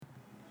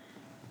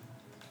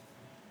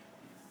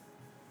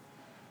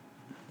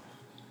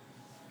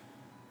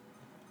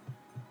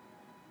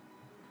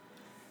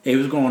Hey,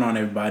 what's going on,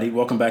 everybody?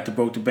 Welcome back to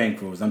Broke to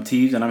Bankrolls. I'm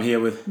Teves, and I'm here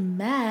with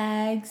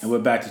Mags. And we're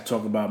back to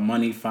talk about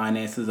money,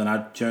 finances, and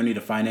our journey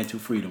to financial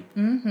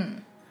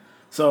freedom.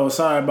 So,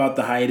 sorry about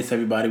the hiatus,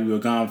 everybody. We were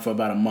gone for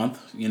about a month.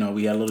 You know,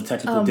 we had a little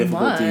technical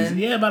difficulties. Month?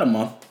 Yeah, about a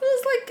month. It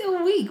was like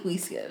a week we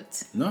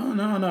skipped. No.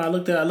 I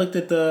looked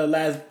at the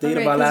last date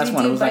of our 'cause last we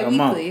one. It do was like a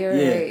month. You're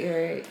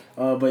right.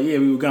 But yeah,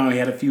 we were gone. We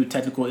had a few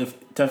technical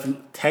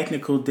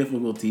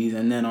difficulties,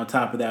 and then on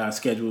top of that, our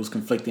schedule was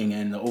conflicting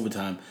and the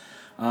overtime.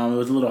 It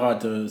was a little hard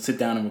to sit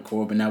down and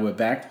record, but now we're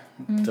back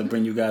to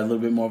bring you guys a little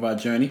bit more of our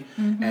journey.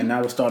 And now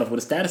we'll start off with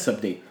a status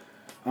update.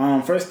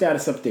 First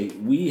status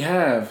update. We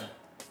have,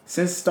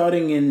 since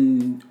starting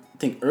in, I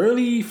think,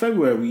 early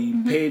February, we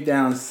paid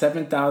down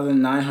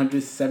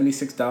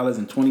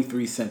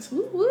 $7,976.23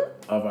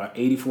 of our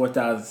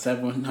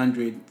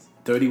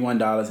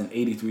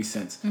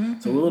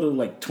 $84,731.83. So we're a little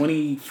like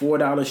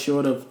 $24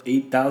 short of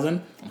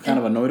 $8,000. I'm kind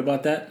of annoyed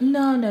about that.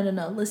 No.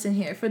 Listen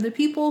here. For the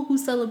people who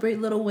celebrate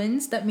little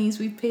wins, that means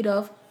we've paid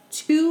off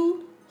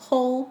 2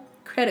 whole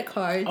credit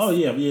cards. Oh,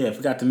 yeah. I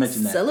forgot to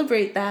mention that.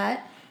 Celebrate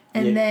that.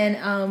 And then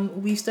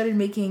we started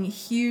making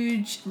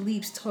huge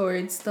leaps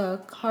towards the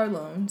car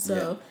loan.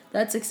 So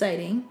that's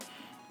exciting.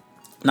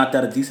 Knocked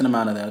out a decent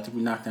amount of that. I think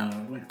we knocked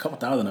down like a couple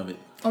thousand of it.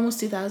 Almost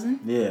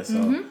 2,000. Yeah,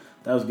 so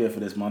that was good for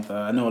this month.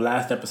 I know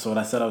last episode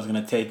I said I was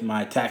going to take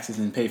my taxes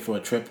and pay for a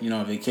trip,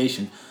 a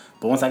vacation.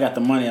 But once I got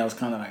the money, I was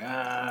kind of like,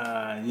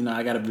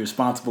 I got to be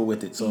responsible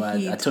with it. So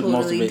I took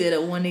most of it. He did a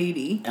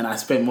 180. And I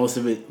spent most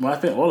of it. Well, I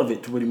spent all of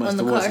it pretty much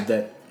towards the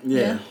debt.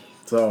 Yeah.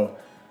 So,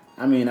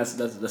 I mean, that's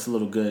a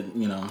little good,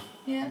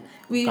 Yeah.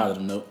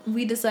 positive note.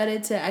 We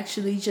decided to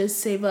actually just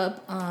save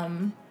up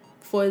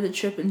for the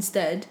trip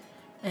instead.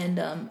 And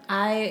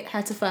I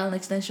had to file an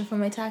extension for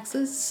my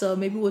taxes, so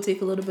maybe we'll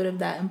take a little bit of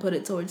that and put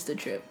it towards the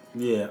trip.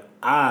 Yeah,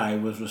 I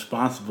was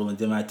responsible and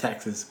did my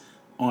taxes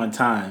on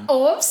time.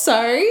 Oh, I'm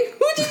sorry.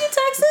 Who did your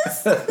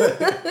taxes?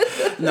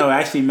 No,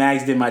 actually,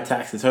 Mags did my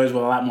taxes. Hers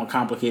were a lot more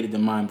complicated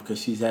than mine because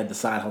she's had the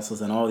side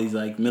hustles and all these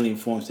like million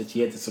forms that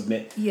she had to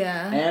submit.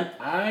 Yeah. And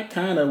I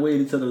kind of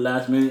waited till the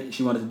last minute.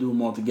 She wanted to do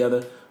them all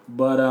together,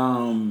 but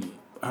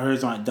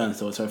hers aren't done,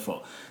 so it's her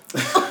fault.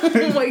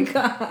 Oh my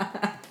God.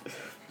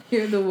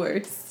 You're the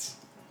worst.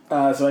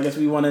 So I guess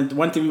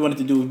one thing we wanted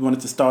to do, we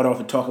wanted to start off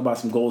and talk about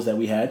some goals that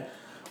we had.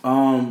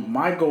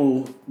 My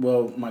goal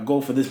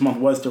for this month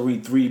was to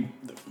read three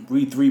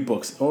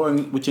books,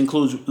 which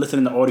includes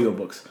listening to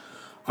audiobooks.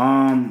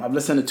 I've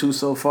listened to 2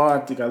 so far.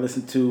 I think I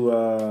listened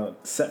to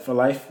Set for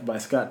Life by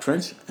Scott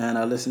Trench, and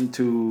I listened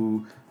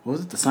to,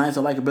 The Science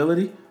of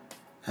Likeability,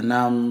 and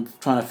now I'm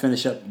trying to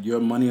finish up Your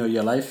Money or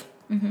Your Life.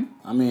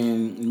 I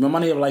mean, Your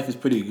Money or Your Life is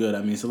pretty good.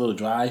 I mean, it's a little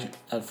dry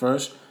at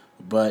first,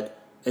 but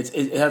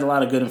it has a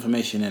lot of good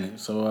information in it.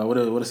 So what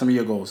are some of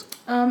your goals?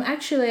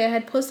 Actually, I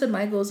had posted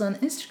my goals on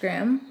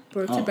Instagram,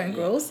 Broke to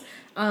Bankrolls.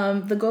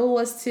 The goal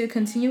was to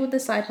continue with the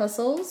side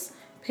hustles,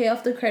 pay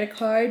off the credit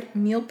card,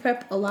 meal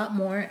prep a lot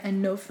more,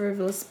 and no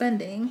frivolous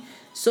spending.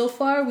 So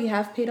far, we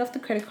have paid off the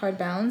credit card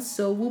balance,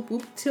 so whoop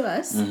whoop to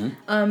us.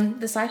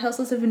 The side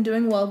hustles have been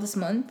doing well this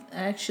month.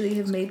 I actually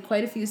have made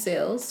quite a few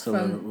sales. So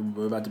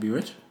we're about to be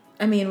rich?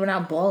 I mean, we're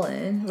not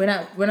balling. We're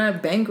not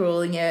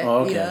bankrolling yet.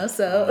 Oh, okay.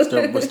 So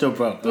we're still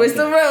broke. We're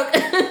still broke.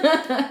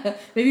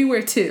 Maybe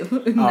we're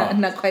 2.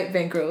 Not quite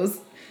bankrolls.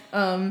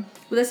 But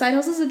the side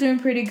hustles are doing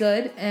pretty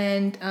good,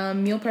 and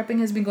meal prepping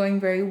has been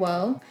going very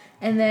well.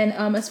 And then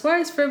as far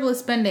as frivolous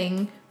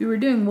spending, we were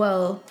doing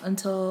well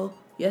until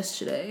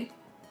yesterday.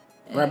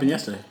 What happened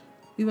yesterday?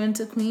 We went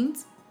to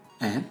Queens.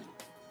 And?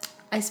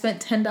 I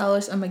spent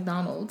 $10 on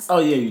McDonald's. Oh,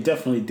 yeah, you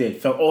definitely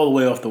did. Fell all the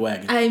way off the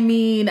wagon. I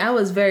mean, I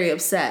was very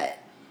upset.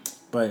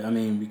 But, I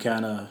mean, we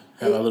kind of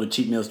have our little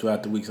cheat meals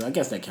throughout the week, so I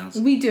guess that counts.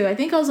 We do. I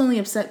think I was only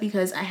upset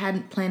because I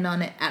hadn't planned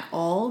on it at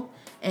all.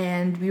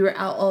 And we were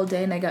out all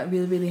day, and I got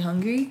really, really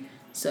hungry.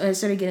 So I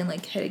started getting,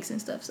 like, headaches and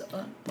stuff. So.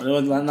 But it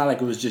was not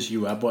like it was just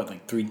you. I bought,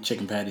 like, 3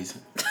 chicken patties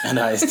and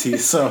iced tea,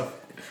 so...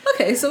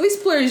 Okay, so we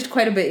splurged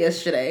quite a bit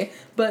yesterday.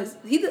 But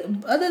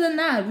other than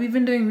that, we've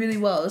been doing really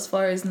well as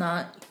far as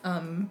not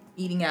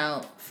eating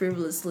out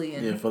frivolously.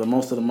 And for the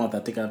most of the month, I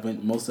think I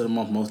went most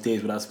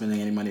days without spending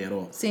any money at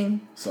all.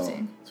 Same.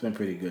 It's been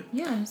pretty good.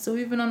 Yeah, so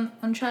we've been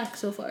on track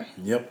so far.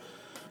 Yep.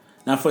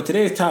 Now, for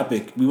today's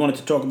topic, we wanted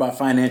to talk about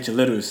financial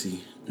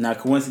literacy. Now,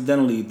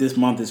 coincidentally, this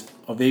month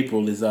of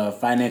April is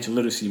Financial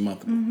Literacy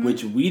Month,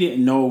 which we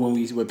didn't know when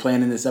we were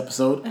planning this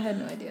episode. I had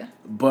no idea.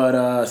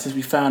 But since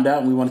we found out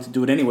and we wanted to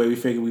do it anyway, we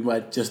figured we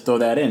might just throw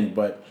that in.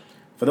 But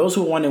for those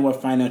who are wondering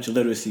what financial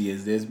literacy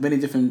is, there's many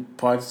different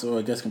parts or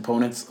I guess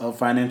components of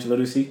financial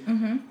literacy,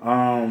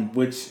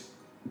 which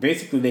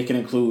basically they can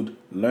include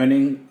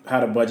learning how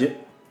to budget,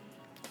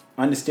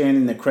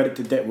 understanding the credit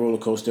to debt roller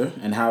coaster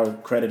and how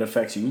credit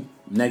affects you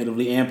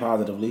negatively and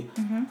positively,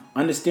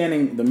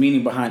 understanding the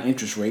meaning behind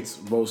interest rates,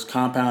 both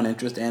compound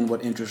interest and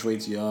what interest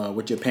rates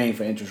what you're paying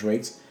for interest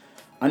rates,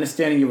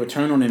 understanding your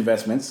return on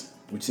investments,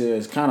 which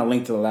is kind of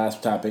linked to the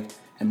last topic,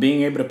 and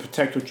being able to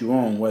protect what you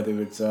own,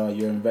 whether it's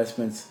your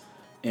investments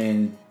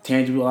in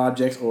tangible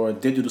objects or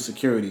digital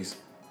securities.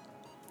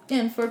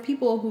 And for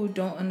people who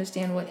don't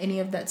understand what any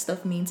of that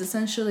stuff means,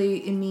 essentially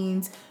it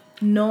means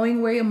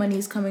knowing where your money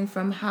is coming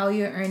from, how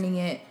you're earning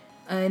it,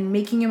 and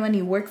making your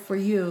money work for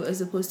you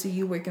as opposed to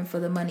you working for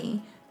the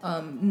money.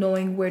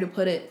 Knowing where to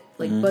put it,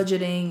 like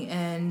budgeting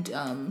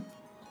and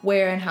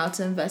where and how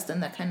to invest in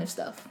that kind of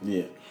stuff.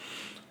 Yeah.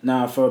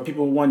 Now, for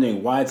people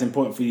wondering why it's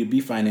important for you to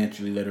be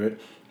financially literate,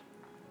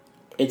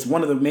 it's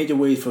one of the major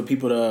ways for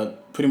people to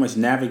pretty much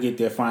navigate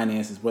their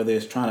finances, whether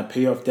it's trying to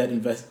pay off debt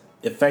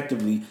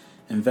effectively,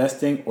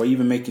 investing, or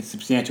even making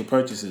substantial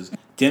purchases.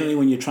 Generally,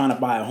 when you're trying to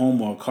buy a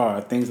home or a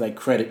car, things like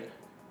credit,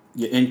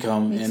 your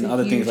income, and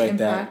other things like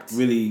that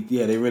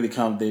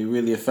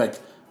really affect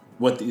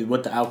what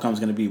the outcome is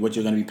going to be, what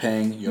you're going to be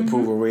paying, your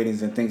approval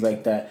ratings, and things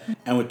like that.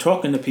 And with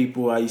talking to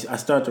people, I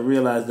start to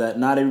realize that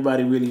not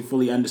everybody really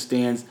fully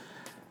understands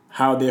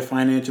how their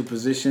financial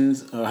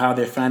positions or how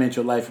their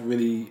financial life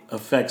really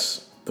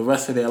affects the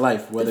rest of their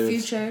life. Whether the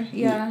future,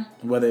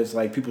 whether it's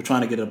like people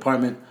trying to get an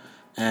apartment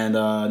and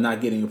not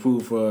getting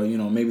approved for,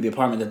 maybe the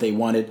apartment that they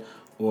wanted,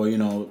 or,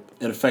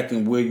 it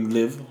affecting where you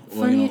live.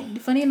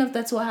 Funny enough,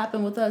 that's what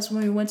happened with us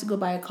when we went to go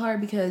buy a car,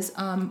 because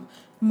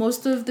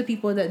most of the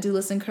people that do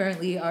listen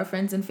currently are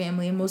friends and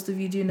family, and most of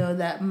you do know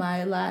that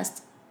my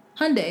last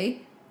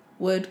Hyundai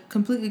would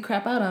completely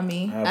crap out on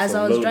me as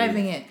I was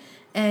driving it.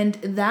 And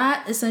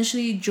that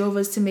essentially drove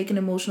us to make an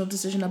emotional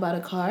decision about a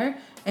car.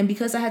 And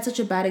because I had such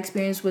a bad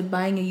experience with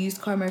buying a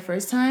used car my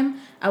first time,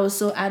 I was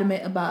so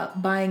adamant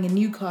about buying a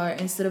new car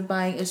instead of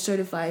buying a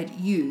certified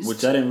used.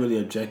 Which I didn't really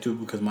object to,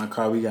 because my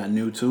car we got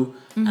new too.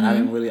 And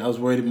I was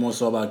worried more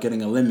so about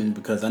getting a lemon,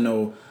 because I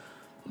know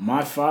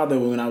my father,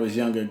 when I was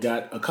younger,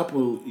 got a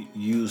couple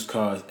used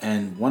cars,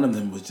 and one of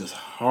them was just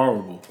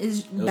horrible. It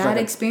was bad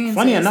experiences.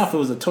 Funny enough, it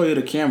was a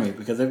Toyota Camry,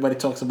 because everybody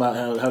talks about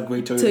how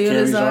great Toyota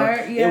Camrys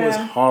are. Yeah. It was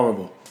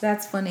horrible.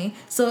 That's funny.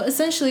 So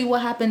essentially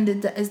what happened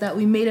is that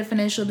we made a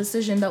financial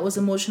decision that was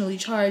emotionally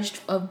charged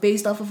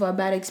based off of our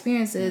bad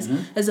experiences,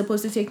 as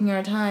opposed to taking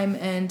our time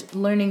and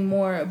learning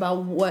more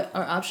about what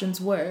our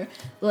options were.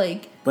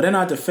 But in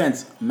our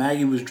defense,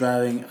 Maggie was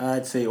driving,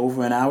 I'd say,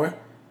 over an hour.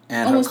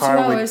 And almost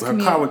her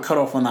car would cut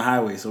off on the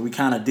highway, so we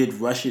kind of did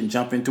rush it and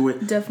jump into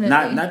it. Definitely.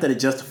 Not that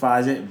it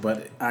justifies it,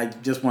 but I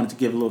just wanted to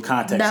give a little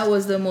context. That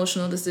was the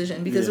emotional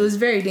decision, because it was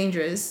very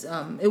dangerous.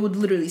 It would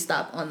literally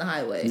stop on the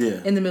highway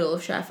in the middle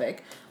of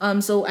traffic.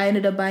 So I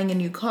ended up buying a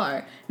new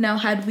car. Now,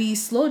 had we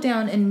slowed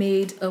down and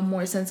made a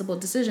more sensible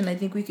decision, I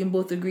think we can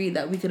both agree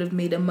that we could have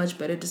made a much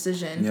better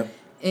decision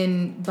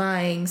in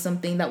buying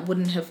something that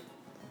wouldn't have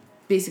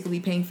basically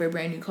paying for a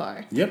brand new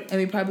car. Yep. And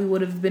we probably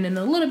would have been in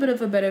a little bit of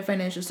a better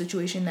financial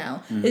situation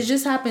now. It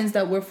just happens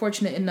that we're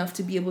fortunate enough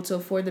to be able to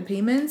afford the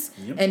payments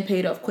and pay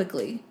it off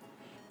quickly.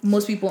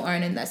 Most people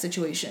aren't in that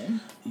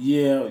situation.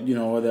 Yeah,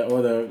 or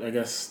the I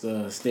guess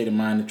the state of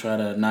mind to try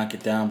to knock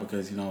it down,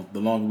 because the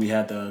longer we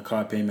have the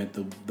car payment,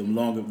 the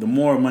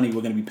more money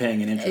we're going to be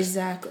paying in interest.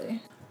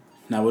 Exactly.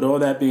 Now, with all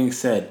that being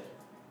said,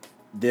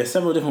 there are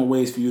several different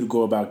ways for you to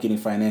go about getting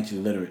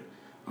financially literate.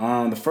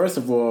 The first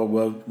of all,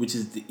 which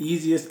is the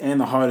easiest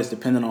and the hardest,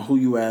 depending on who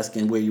you ask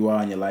and where you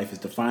are in your life, is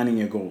defining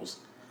your goals.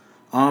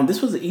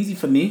 This was easy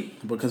for me,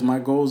 because my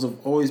goals have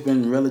always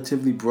been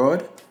relatively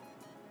broad.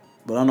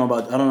 But I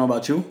don't know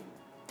about you.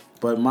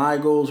 But my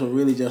goals were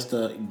really just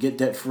to get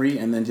debt free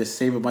and then just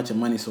save a bunch of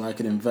money so I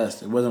could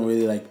invest. It wasn't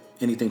really like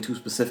anything too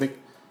specific.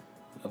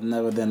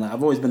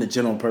 I've always been a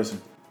general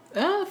person.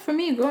 For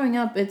me, growing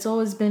up, it's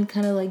always been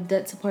kind of like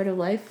debt's a part of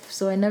life.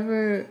 So I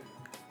never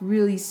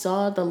really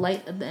saw the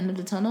light at the end of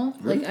the tunnel.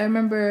 Really? I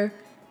remember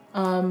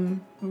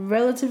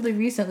relatively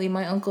recently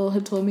my uncle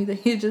had told me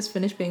that he had just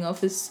finished paying off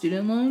his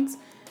student loans.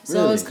 So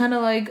really? I was kind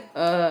of like,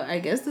 I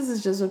guess this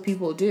is just what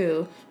people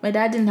do. My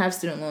dad didn't have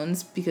student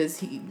loans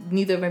because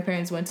neither of my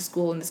parents went to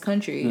school in this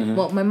country.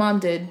 Well, my mom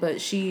did, but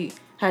she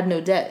had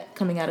no debt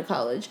coming out of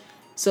college.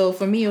 So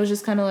for me, it was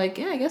just kind of like,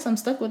 I guess I'm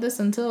stuck with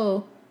this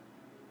until,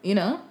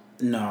 No,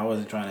 I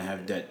wasn't trying to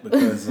have debt,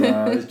 because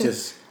it's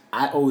just...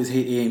 I always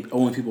hate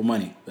owing people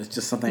money. That's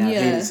just something I've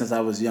hated since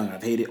I was young.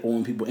 I've hated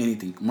owing people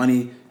anything.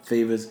 Money,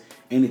 favors,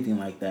 anything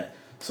like that.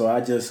 So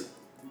I just...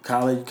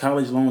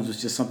 College loans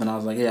was just something I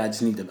was like,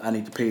 I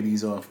need to pay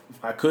these off.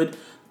 If I could...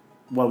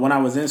 Well, when I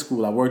was in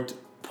school, I worked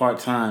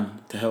part-time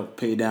to help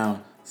pay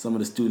down some of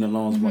the student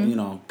loans,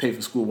 pay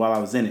for school while I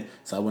was in it,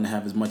 so I wouldn't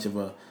have as much of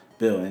a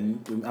bill.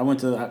 And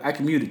I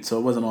commuted, so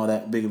it wasn't all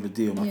that big of a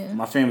deal.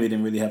 My family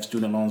didn't really have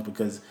student loans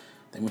because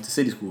they went to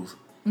city schools.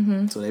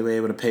 So they were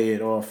able to pay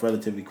it off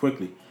relatively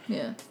quickly.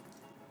 Yeah.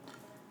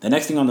 The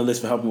next thing on the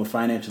list for helping with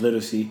financial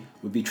literacy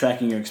would be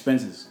tracking your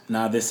expenses.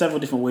 Now, there's several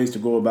different ways to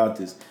go about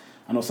this.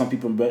 I know some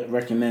people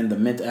recommend the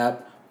Mint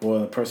app or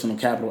the Personal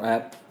Capital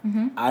app.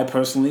 I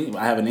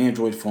have an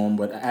Android phone,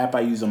 but the app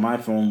I used on my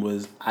phone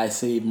was I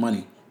Save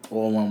Money,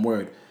 all one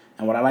word.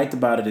 And what I liked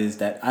about it is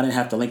that I didn't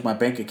have to link my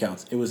bank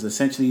accounts. It was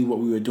essentially what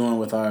we were doing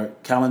with our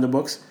calendar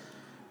books.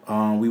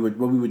 What we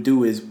would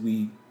do is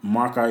we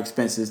mark our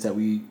expenses that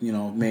we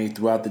made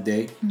throughout the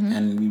day,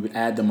 and we would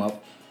add them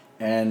up,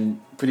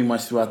 and pretty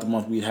much throughout the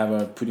month we'd have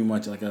not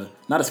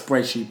a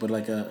spreadsheet, but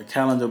like a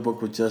calendar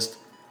book with just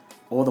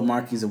all the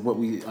markings of what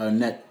our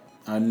net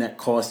net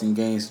costs and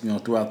gains,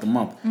 throughout the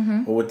month.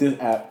 But with this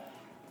app,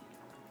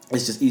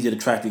 it's just easier to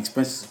track the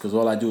expenses because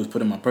all I do is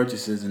put in my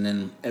purchases and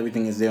then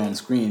everything is there on the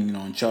screen,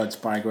 in charts,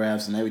 pie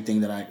graphs, and everything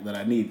that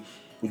I need,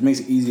 which makes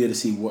it easier to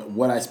see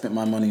what I spent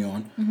my money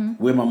on,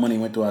 where my money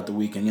went throughout the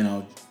week,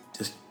 and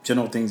just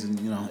general things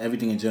and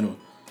everything in general.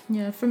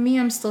 Yeah, for me,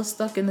 I'm still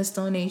stuck in the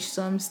Stone Age,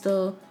 so I'm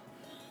still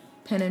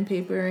pen and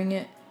papering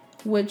it,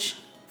 which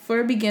for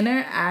a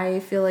beginner, I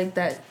feel like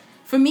that,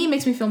 for me, it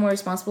makes me feel more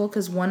responsible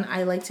because one,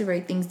 I like to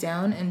write things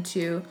down, and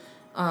two,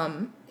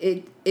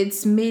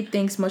 it's made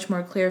things much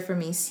more clear for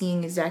me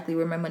seeing exactly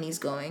where my money's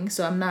going.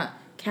 So I'm not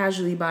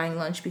casually buying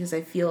lunch because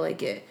I feel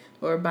like it,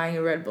 or buying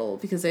a Red Bull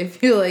because I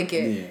feel like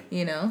it,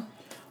 The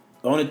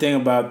only thing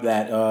about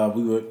that,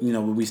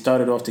 we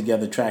started off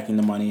together tracking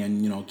the money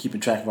and, keeping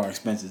track of our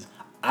expenses.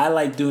 I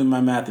like doing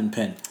my math in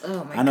pen.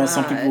 Oh my God. I know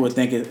some people would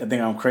think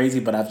I'm crazy,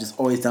 but I've just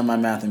always done my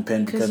math in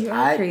pen because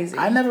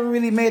I never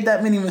really made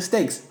that many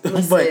mistakes.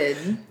 But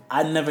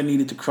I never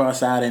needed to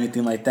cross out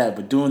anything like that.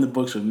 But doing the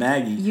books with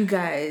Maggie, you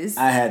guys,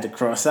 I had to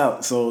cross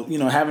out. So,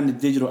 having the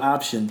digital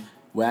option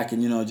where I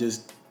can,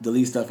 just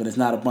delete stuff and it's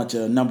not a bunch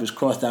of numbers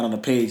crossed out on the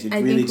page, it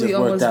really just worked out. I think we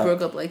almost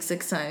broke up like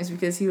 6 times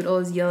because he would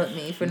always yell at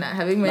me for not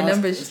having my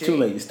numbers straight. It's too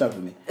late. You're stuck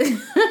with me.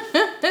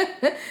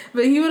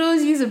 But he would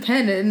always use a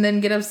pen and then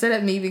get upset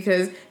at me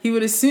because he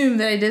would assume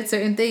that I did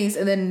certain things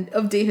and then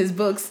update his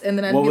books, and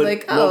then I'd be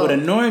like, oh. What would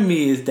annoy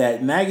me is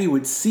that Maggie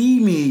would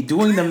see me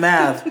doing the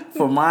math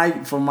for my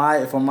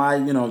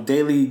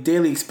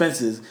daily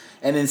expenses,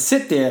 and then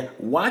sit there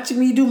watching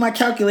me do my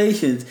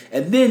calculations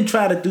and then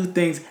try to do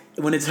things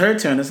when it's her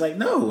turn. It's like,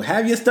 no,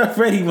 have your stuff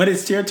ready when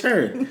it's your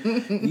turn.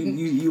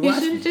 You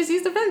watch. You should just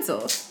use the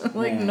pencil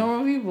like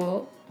normal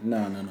people.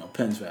 No,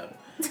 pens rather.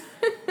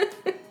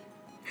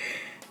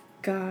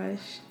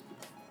 Gosh.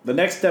 The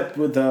next step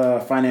with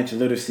financial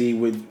literacy,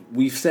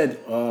 we've said,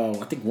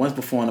 I think once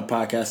before on the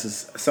podcast,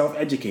 is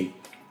self-educate.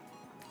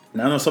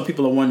 Now, I know some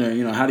people are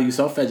wondering, how do you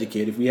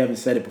self-educate? If we haven't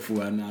said it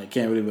before, I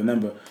can't really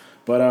remember.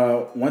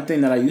 But one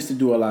thing that I used to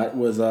do a lot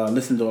was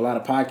listen to a lot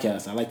of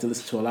podcasts. I like to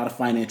listen to a lot of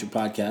financial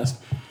podcasts.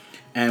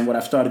 And what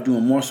I've started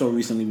doing more so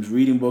recently was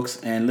reading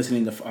books and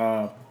listening to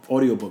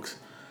audiobooks.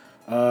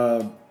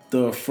 One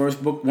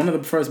of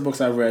the first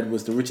books I read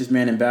was The Richest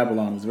Man in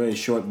Babylon. It was a very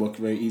short book,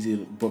 very easy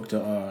book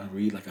to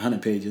read, like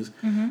 100 pages.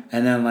 And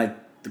then the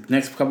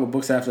next couple of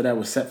books after that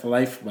was Set for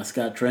Life by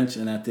Scott Trench,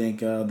 and I think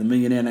The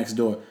Millionaire Next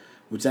Door,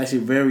 which is actually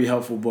a very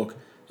helpful book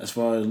as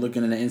far as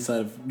looking at the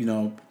inside of,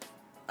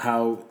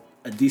 how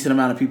a decent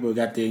amount of people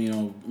got their,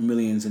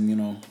 millions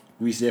and,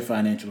 reached their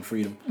financial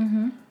freedom.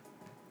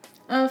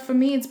 For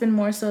me, it's been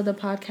more so the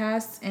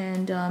podcast,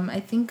 and I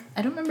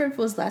don't remember if it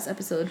was last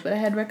episode, but I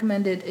had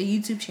recommended a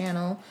YouTube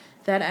channel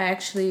that I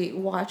actually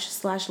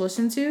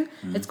watch/listen to.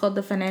 It's called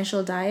The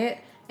Financial Diet,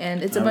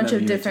 and it's a bunch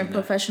of different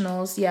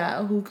professionals,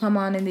 who come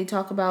on and they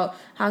talk about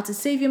how to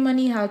save your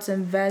money, how to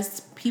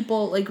invest,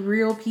 people, like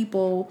real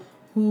people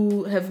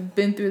who have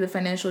been through the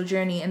financial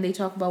journey, and they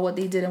talk about what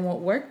they did and what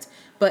worked.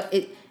 But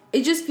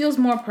it just feels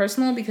more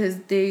personal because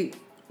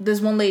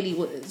there's one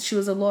lady, she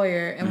was a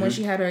lawyer, and when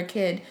she had her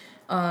kid,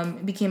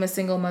 became a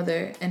single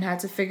mother and had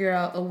to figure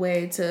out a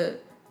way to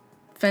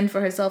fend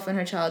for herself and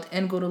her child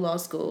and go to law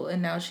school,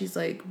 and now she's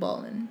like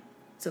balling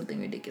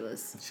something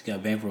ridiculous. She's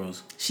got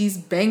bankrolls. She's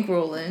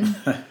bankrolling.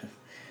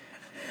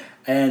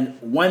 And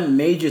one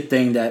major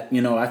thing that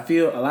I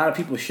feel a lot of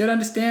people should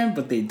understand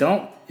but they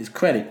don't is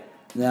credit.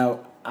 Now,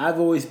 I've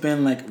always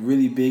been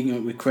really big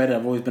with credit.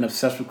 I've always been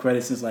obsessed with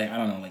credit since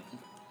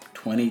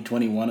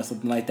 2021 or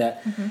something like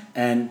that.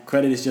 And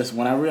credit is just,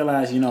 when I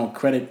realized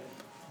credit,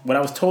 when I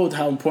was told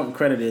how important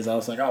credit is, I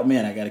was like, oh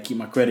man, I got to keep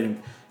my credit,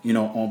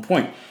 on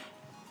point.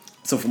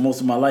 So for most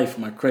of my life,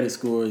 my credit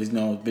score has,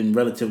 been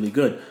relatively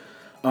good.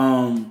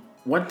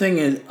 One thing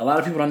is, a lot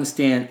of people don't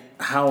understand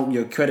how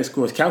your credit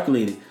score is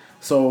calculated.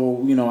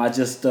 So, I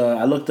just,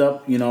 I looked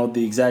up,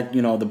 the exact,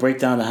 the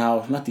breakdown of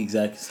how, not the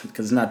exact,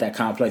 because it's not that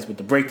complex, but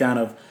the breakdown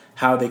of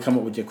how they come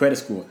up with your credit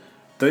score.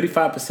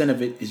 35%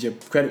 of it is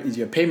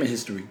your payment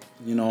history,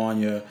 on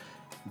your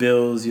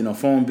bills,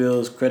 phone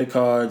bills, credit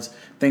cards,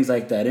 things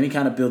like that. Any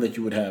kind of bill that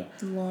you would have.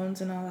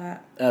 Loans and all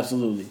that.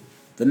 Absolutely.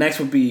 The next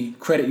would be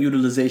credit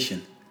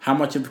utilization. How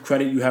much of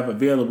credit you have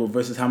available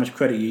versus how much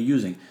credit you're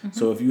using.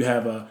 So if you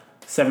have a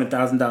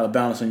 $7,000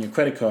 balance on your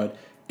credit card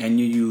and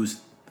you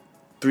use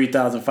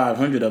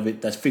 $3,500 of it,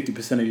 that's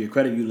 50% of your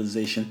credit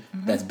utilization.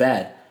 That's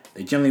bad.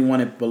 They generally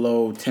want it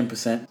below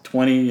 10%.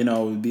 20,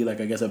 would be I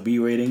guess a B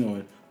rating,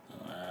 or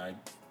I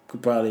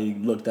could probably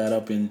look that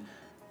up and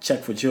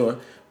check for sure.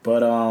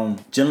 But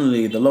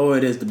generally, the lower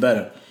it is, the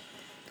better.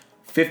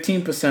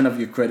 15% of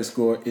your credit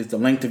score is the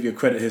length of your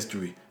credit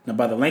history. Now,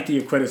 by the length of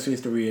your credit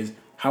history is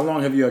how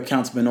long have your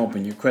accounts been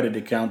open? Your credit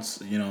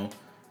accounts,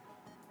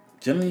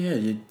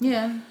 generally,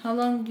 how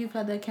long you've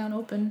had the account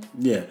open.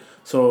 Yeah.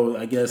 So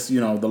I guess,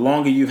 the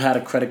longer you've had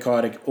a credit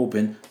card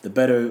open, the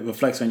better it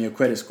reflects on your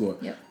credit score.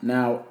 Yep.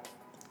 Now,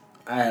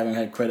 I haven't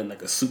had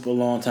credit a super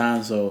long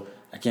time, so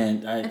I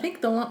can't. I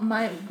think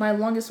my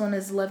longest one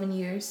is 11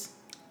 years.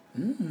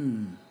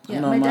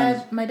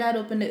 Yeah, my dad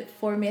opened it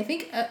for me. I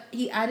think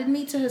he added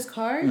me to his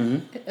card.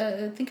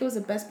 I think it was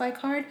a Best Buy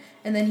card,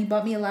 and then he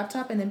bought me a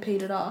laptop and then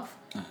paid it off.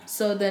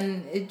 So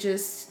then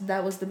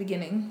that was the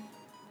beginning.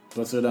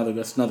 That's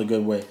another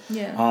good way.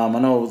 Yeah. I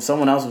know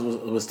someone else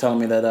was telling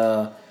me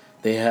that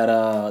they had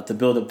to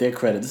build up their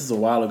credit. This is a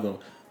while ago.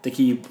 I think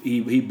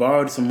he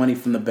borrowed some money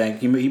from the bank.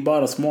 He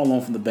bought a small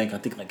loan from the bank. I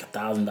think like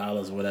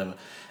 $1,000 or whatever,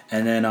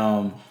 and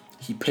then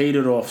he paid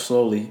it off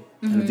slowly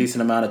in a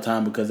decent amount of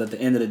time, because at the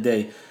end of the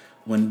day,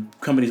 when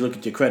companies look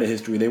at your credit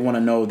history, they want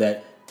to know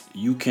that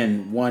you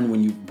can,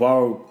 when you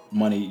borrow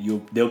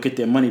money, they'll get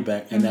their money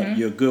back, and that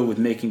you're good with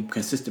making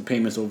consistent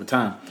payments over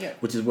time. Yeah.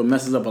 Which is what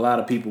messes up a lot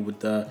of people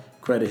with the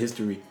credit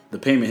history, the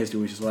payment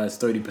history, which is why it's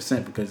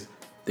 30%, because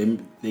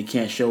they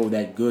can't show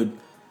that good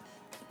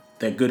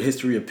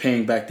history of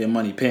paying back their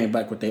money, paying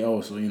back what they owe.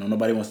 So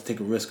nobody wants to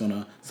take a risk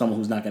on someone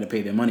who's not going to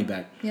pay their money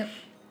back. Yep.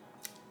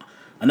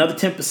 Another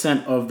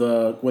 10%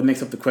 of what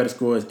makes up the credit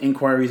score is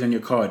inquiries on your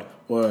card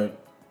or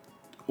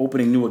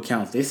opening new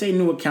accounts. They say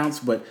new accounts,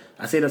 but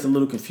I say that's a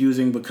little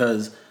confusing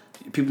because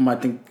people might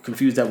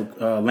confuse that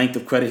with length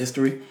of credit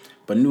history.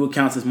 But new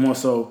accounts is more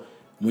so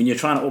when you're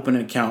trying to open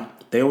an account,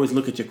 they always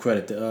look at your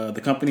credit.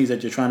 The companies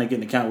that you're trying to get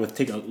an account with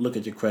take a look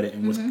at your credit,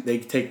 and they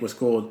take what's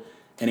called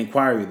an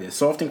inquiry. There's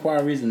soft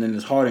inquiries, and then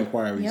there's hard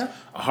inquiries. Yep.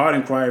 A hard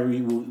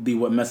inquiry will be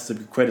what messes up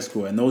your credit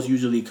score, and those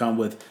usually come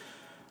with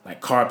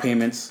like car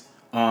payments,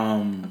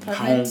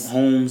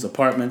 homes,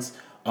 apartments,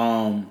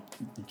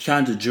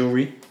 kinds of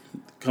jewelry.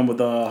 Come with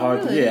a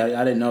hard. Really?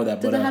 Yeah, I didn't know that.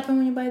 Did that happen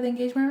when you buy the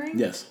engagement ring?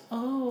 Yes.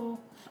 Oh,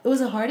 it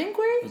was a hard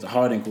inquiry? It was a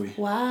hard inquiry.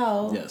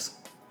 Wow. Yes.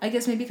 I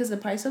guess maybe because of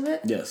the price of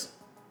it? Yes.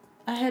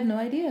 I had no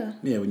idea.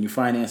 Yeah, when you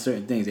finance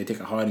certain things, they take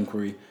a hard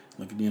inquiry,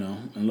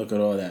 and look at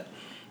all that.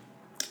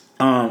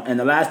 And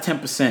the last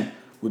 10%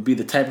 would be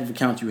the type of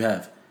account you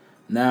have.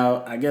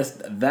 Now, I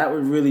guess that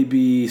would really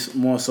be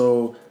more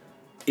so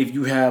if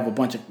you have a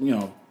bunch of,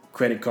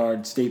 credit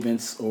card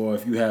statements, or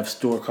if you have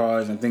store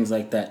cards and things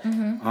like that.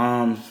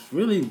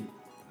 Really,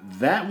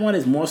 that one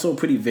is more so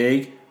pretty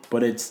vague,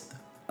 but it's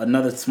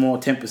another small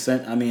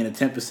 10%. I mean, a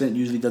 10%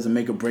 usually doesn't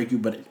make or break you,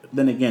 but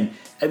then again,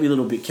 every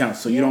little bit counts,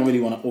 so you don't really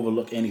want to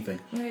overlook anything.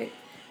 Right.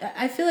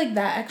 I feel like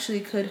that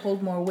actually could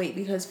hold more weight,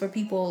 because for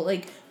people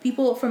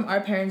from our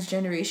parents'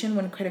 generation,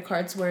 when credit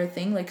cards were a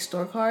thing, like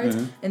store cards,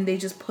 and they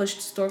just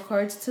pushed store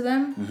cards to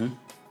them.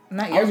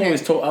 Not your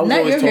parents. I was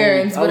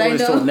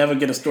always told never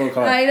get a store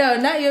card. I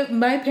know.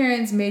 My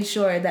parents made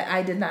sure that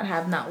I did not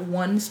have not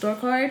one store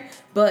card,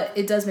 but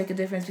it does make a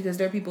difference because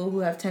there are people who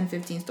have 10,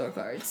 15 store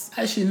cards.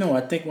 Actually, no.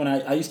 I think when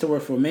I used to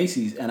work for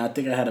Macy's, and I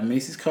think I had a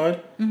Macy's card,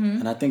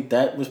 and I think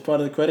that was part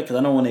of the credit, because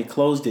I know when they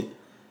closed it,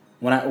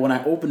 when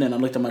I opened it and I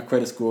looked at my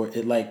credit score,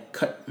 it like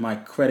cut my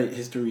credit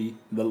history,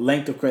 the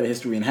length of credit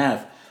history, in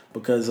half,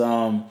 because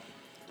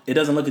it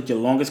doesn't look at your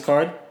longest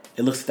card,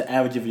 it looks at the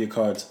average of your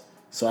cards.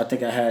 So I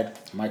think I had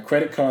my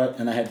credit card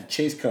and I had the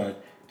Chase card,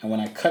 and when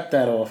I cut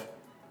that off,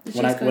 I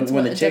had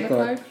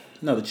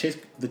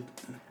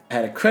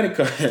a credit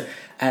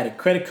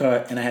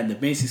card, and I had the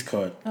Macy's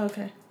card.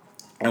 Okay.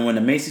 And when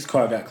the Macy's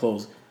card got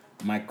closed,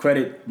 my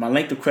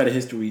length of credit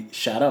history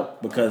shot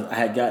up because I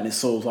had gotten it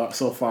so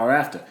far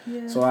after.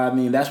 Yeah. So I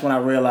mean, that's when I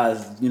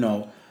realized,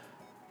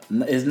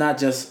 it's not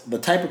just the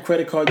type of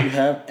credit card you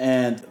have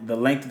and the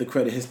length of the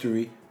credit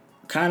history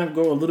kind of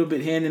go a little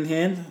bit hand in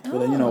hand,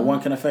 but one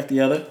can affect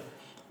the other.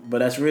 But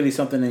that's really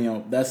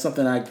something, that's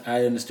something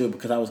I understood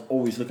because I was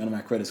always looking at my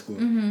credit score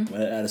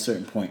at a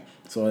certain point.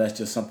 So that's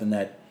just something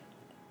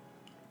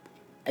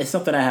it's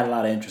something I had a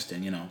lot of interest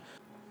in,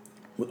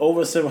 With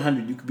over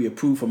 700, you could be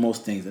approved for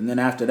most things. And then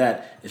after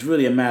that, it's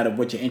really a matter of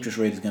what your interest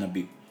rate is going to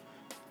be.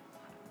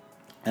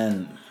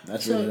 And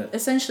that's really that.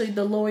 Essentially,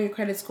 the lower your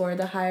credit score,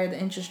 the higher the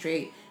interest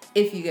rate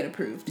if you get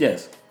approved.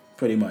 Yes,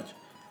 pretty much.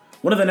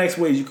 One of the next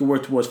ways you can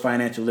work towards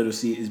financial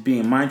literacy is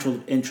being mindful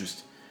of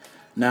interest.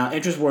 Now,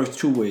 interest works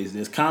two ways.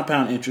 There's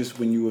compound interest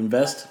when you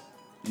invest.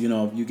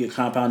 You get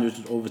compound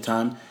interest over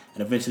time,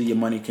 and eventually your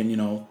money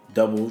can,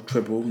 double,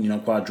 triple,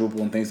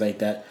 quadruple and things like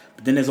that.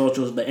 But then there's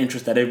also the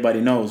interest that everybody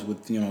knows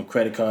with,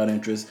 credit card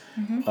interest,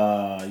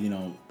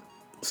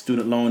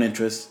 student loan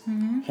interest,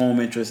 home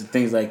interest, and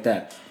things like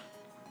that.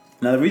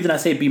 Now, the reason I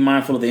say be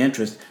mindful of the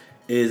interest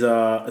is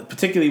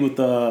particularly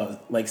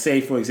with, say,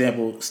 for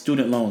example,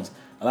 student loans.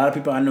 A lot of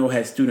people I know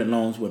had student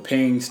loans, were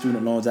paying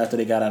student loans after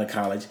they got out of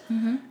college.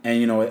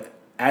 And,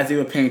 as they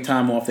were paying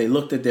time off, they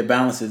looked at their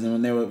balances, and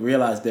when they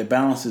realized their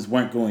balances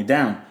weren't going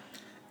down.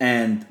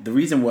 And the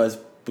reason was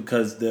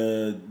because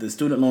the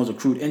student loans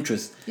accrued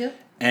interest. Yep.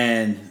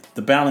 And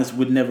the balance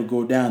would never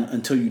go down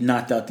until you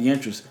knocked out the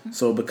interest.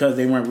 So because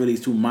they weren't really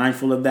too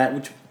mindful of that,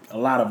 which a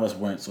lot of us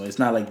weren't, so it's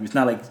not like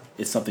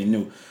it's something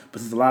new.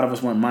 But since a lot of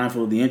us weren't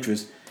mindful of the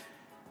interest,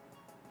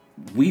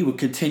 we would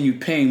continue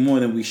paying more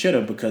than we should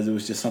have because it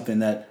was just something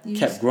that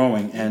kept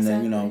growing. And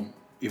then,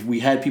 if we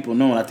had people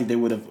knowing, I think they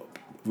would have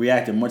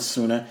reacted much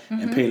sooner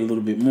and paid a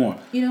little bit more.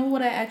 You know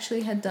what I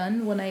actually had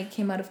done when I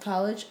came out of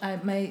college?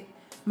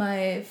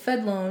 My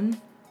Fed loan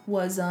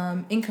was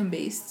income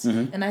based,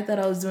 and I thought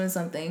I was doing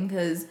something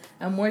because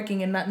I'm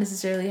working and not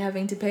necessarily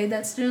having to pay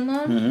that student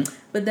loan.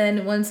 But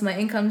then once my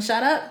income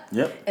shot up,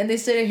 and they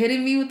started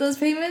hitting me with those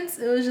payments,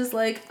 it was just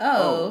like,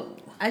 oh.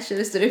 I should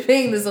have started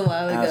paying this a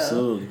while ago.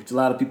 Absolutely. Which a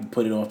lot of people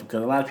put it off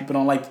because a lot of people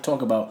don't like to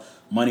talk about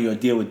money or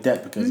deal with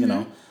debt because, you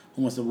know,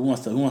 who wants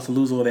to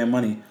lose all their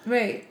money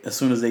as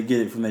soon as they get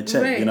it from their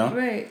check, you know?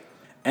 Right.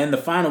 And the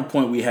final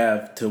point we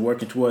have to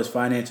working towards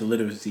financial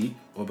literacy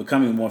or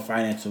becoming more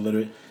financial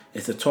literate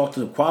is to talk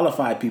to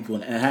qualified people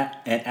and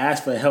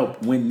ask for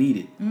help when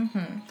needed.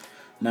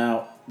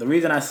 Now, the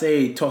reason I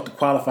say talk to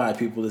qualified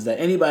people is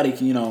that anybody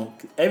can, you know,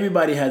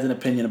 everybody has an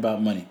opinion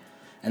about money,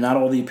 and not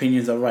all the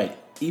opinions are right.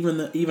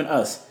 Even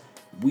us,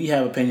 we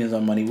have opinions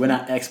on money. We're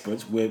not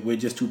experts. We're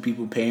just two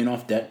people paying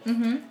off debt,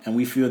 and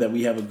we feel that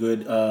we have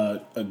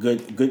a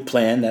good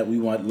plan that we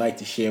like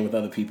to share with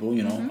other people.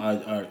 You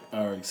know,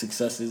 our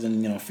successes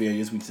and, you know,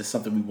 failures. We just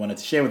something we wanted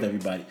to share with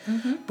everybody.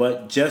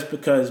 But just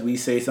because we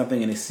say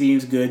something and it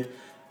seems good,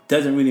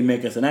 doesn't really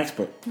make us an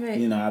expert. Right.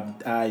 You know,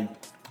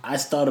 I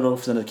started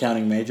off as an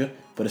accounting major,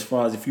 but as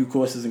far as a few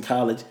courses in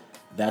college,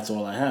 that's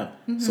all I have.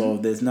 So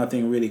there's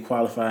nothing really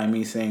qualifying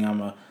me saying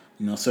I'm a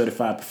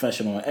certified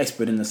professional or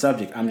expert in the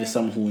subject. I'm just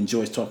someone who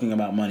enjoys talking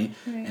about money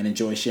and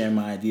enjoys sharing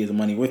my ideas of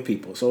money with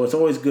people. So it's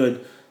always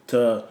good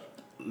to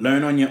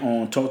learn on your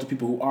own, talk to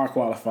people who are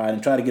qualified,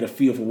 and try to get a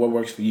feel for what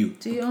works for you.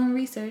 Do your own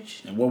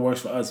research. And what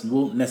works for us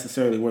won't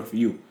necessarily work for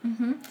you.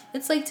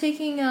 It's like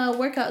taking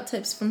workout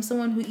tips from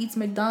someone who eats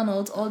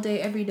McDonald's all day,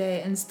 every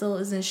day, and still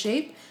is in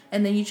shape,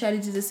 and then you try to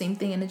do the same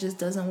thing and it just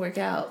doesn't work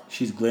out.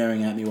 She's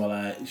glaring at me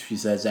while she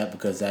says that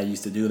because I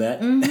used to do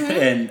that.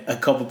 And a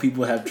couple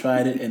people have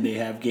tried it and they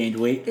have gained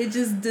weight. It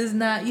just does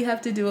not. You have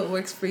to do what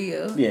works for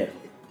you. Yeah.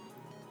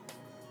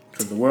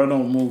 Because the world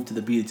don't move to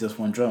the beat of just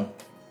one drum.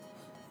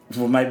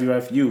 What might be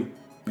right for you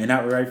may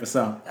not be right for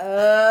some.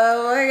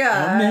 Oh my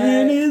God. A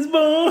man is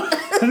born.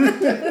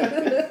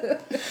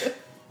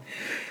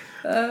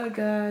 Oh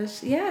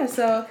gosh. Yeah,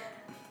 so...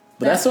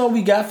 But that's all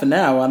we got for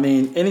now. I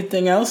mean,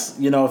 anything else?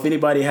 You know, if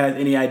anybody has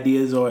any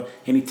ideas or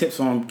any tips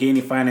on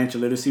gaining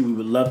financial literacy, we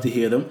would love to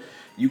hear them.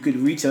 You could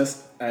reach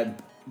us at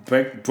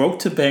Broke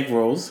to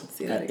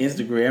Bankrolls at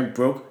Instagram.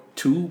 Broke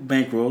to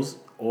Bankrolls,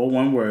 all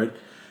one word,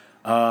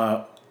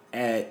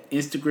 at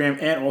Instagram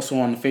and also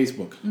on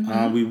Facebook.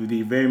 We would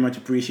be very much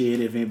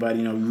appreciated if anybody,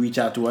 you reach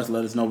out to us,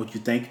 let us know what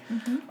you think.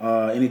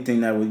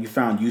 Anything that you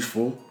found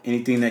useful,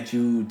 anything that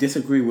you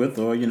disagree with,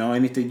 or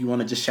anything you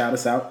want to just shout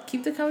us out.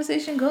 Keep the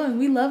conversation going.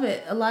 We love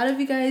it. A lot of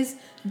you guys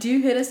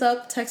do hit us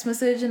up, text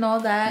message and all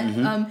that.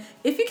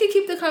 If you could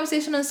keep the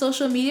conversation on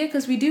social media,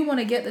 because we do want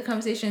to get the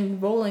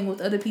conversation rolling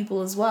with other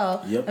people as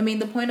well. I mean,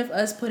 the point of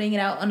us putting it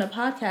out on a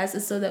podcast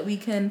is so that we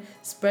can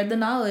spread the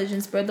knowledge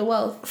and spread the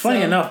wealth.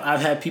 Funny enough,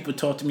 I've had people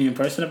talk to me in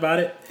person about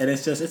it, and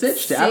it's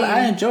interesting.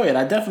 I enjoy it.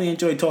 I definitely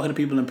enjoy talking to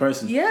people in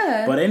person.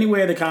 Yeah. But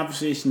anywhere the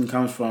conversation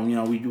comes from,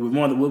 we're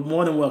more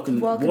than welcome,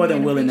 more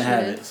than willing to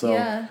have it. So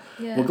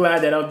we're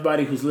glad that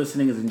everybody who's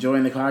listening is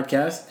enjoying the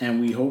podcast, and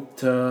we hope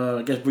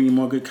to, bring you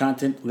more good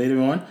content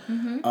later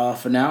on.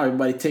 For now,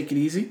 everybody take it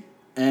easy,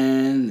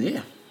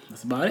 and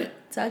that's about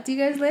it. Talk to you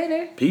guys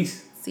later.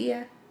 Peace. See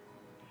ya.